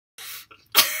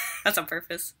That's on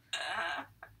purpose.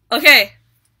 Okay.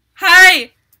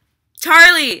 Hi,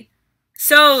 Charlie.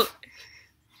 So,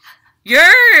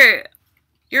 you're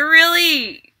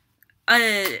really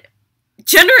a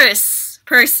generous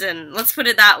person. Let's put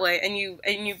it that way. And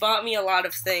you bought me a lot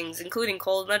of things, including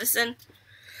cold medicine.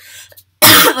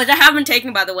 Which I haven't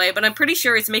taken, by the way, but I'm pretty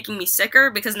sure it's making me sicker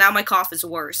because now my cough is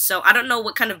worse. So I don't know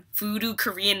what kind of voodoo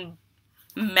Korean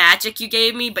magic you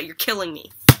gave me, but you're killing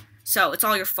me. So it's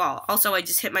all your fault. Also, I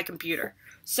just hit my computer.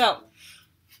 So,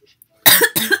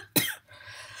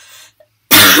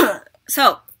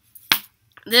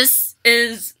 this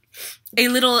is a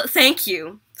little thank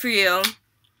you for you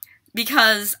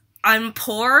because I'm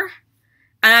poor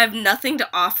and I have nothing to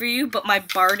offer you but my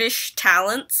bardish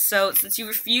talents. So since you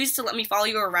refuse to let me follow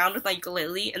you around with my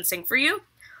ukulele and sing for you,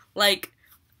 like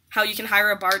how you can hire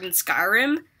a bard in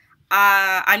Skyrim,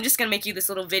 I'm just gonna make you this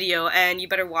little video and you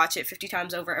better watch it 50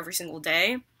 times over every single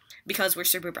day because we're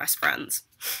super best friends.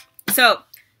 So,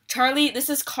 Charlie, this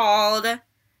is called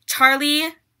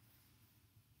Charlie,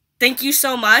 thank you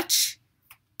so much,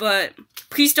 but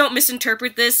please don't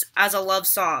misinterpret this as a love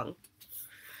song.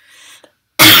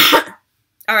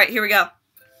 Alright, here we go.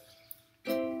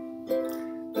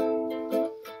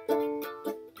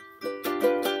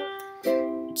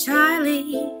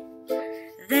 Charlie,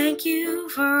 thank you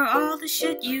for all the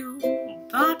shit you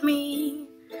bought me.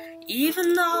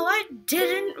 Even though I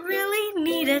didn't really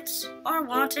need it or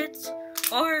want it,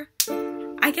 or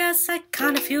I guess I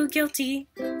kinda feel guilty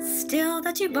still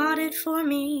that you bought it for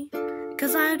me,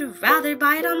 'cause I'd rather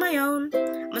buy it on my own.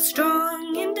 I'm a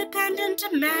strong, independent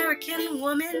American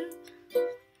woman.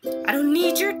 I don't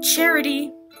need your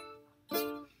charity.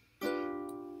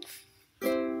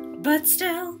 But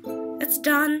still, it's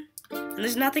done, and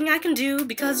there's nothing I can do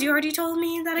because you already told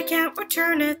me that I can't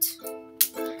return it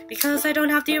because I don't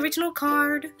have the original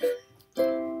card.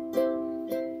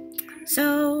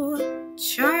 So,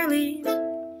 Charlie,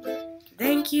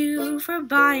 thank you for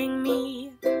buying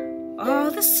me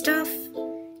all the stuff,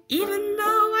 even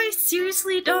though I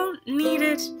seriously don't need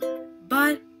it,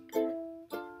 but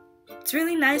it's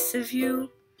really nice of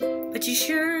you, but you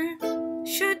sure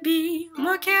should be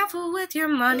more careful with your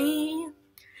money.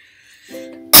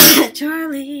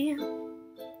 Charlie,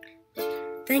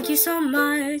 thank you so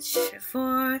much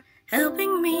for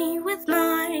helping me with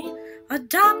my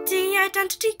adoptee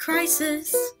identity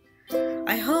crisis.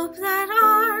 I hope that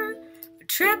our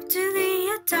trip to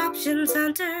the adoption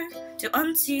center to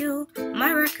unseal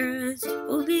my records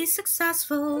will be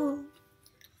successful.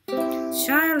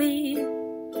 Charlie,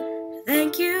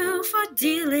 thank you for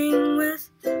dealing with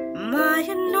my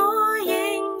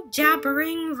annoying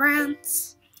jabbering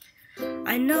rants.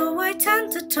 I know I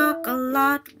tend to talk a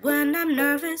lot when I'm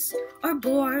nervous or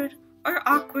bored or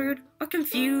awkward or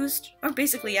confused or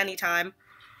basically anytime.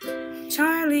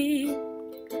 Charlie,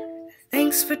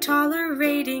 thanks for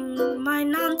tolerating my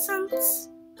nonsense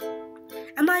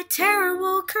and my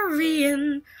terrible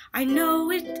Korean. I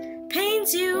know it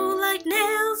pains you like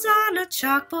nails on a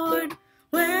chalkboard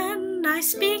when I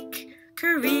speak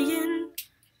Korean.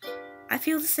 I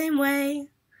feel the same way.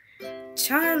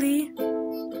 Charlie,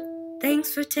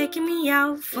 thanks for taking me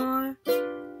out for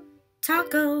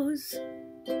tacos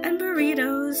and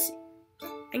burritos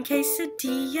and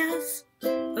quesadillas.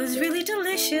 It was really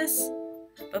delicious.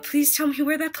 But please tell me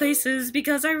where that place is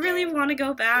because I really want to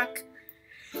go back.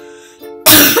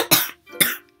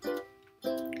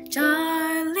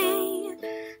 Charlie,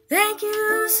 thank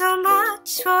you so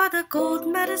much for the cold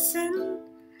medicine,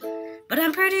 but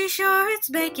I'm pretty sure it's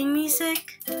making me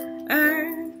sick,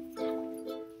 and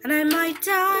I might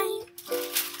die,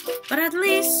 but at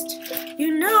least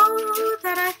you know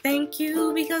that I thank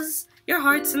you because your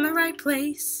heart's in the right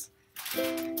place.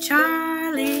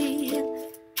 Charlie,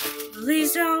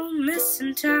 please don't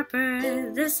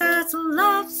misinterpret this as a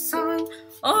love song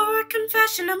or a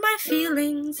confession of my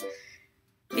feelings,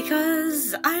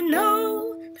 because I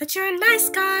know that you're a nice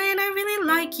guy and I really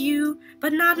like you,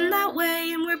 but not in that way,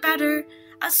 and we're better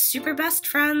as super best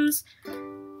friends.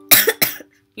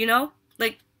 You know?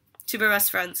 Like, super best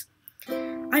friends.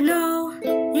 I know,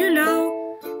 you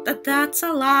know, that that's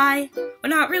a lie. We're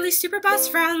not really super best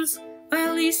friends, or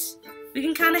at least we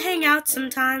can kind of hang out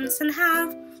sometimes and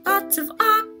have lots of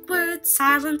awkward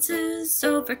silences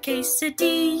over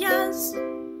quesadillas.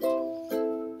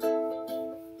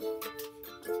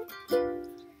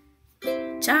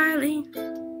 Charlie,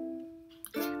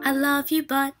 I love you,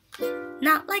 but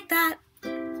not like that.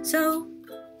 So,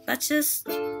 let's just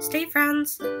stay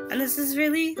friends. And this is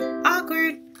really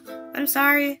awkward. I'm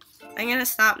sorry. I'm gonna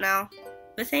stop now.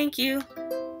 But thank you.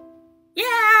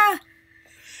 Yeah!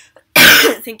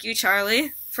 Thank you,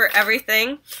 Charlie, for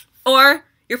everything. Or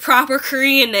your proper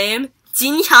Korean name,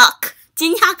 Jinhyuk.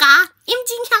 Jinhyuka. Im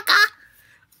Jinhyuka.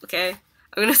 Okay,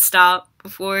 I'm gonna stop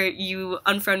before you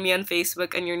unfriend me on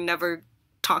Facebook and you never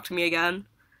talk to me again.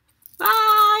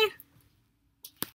 Bye!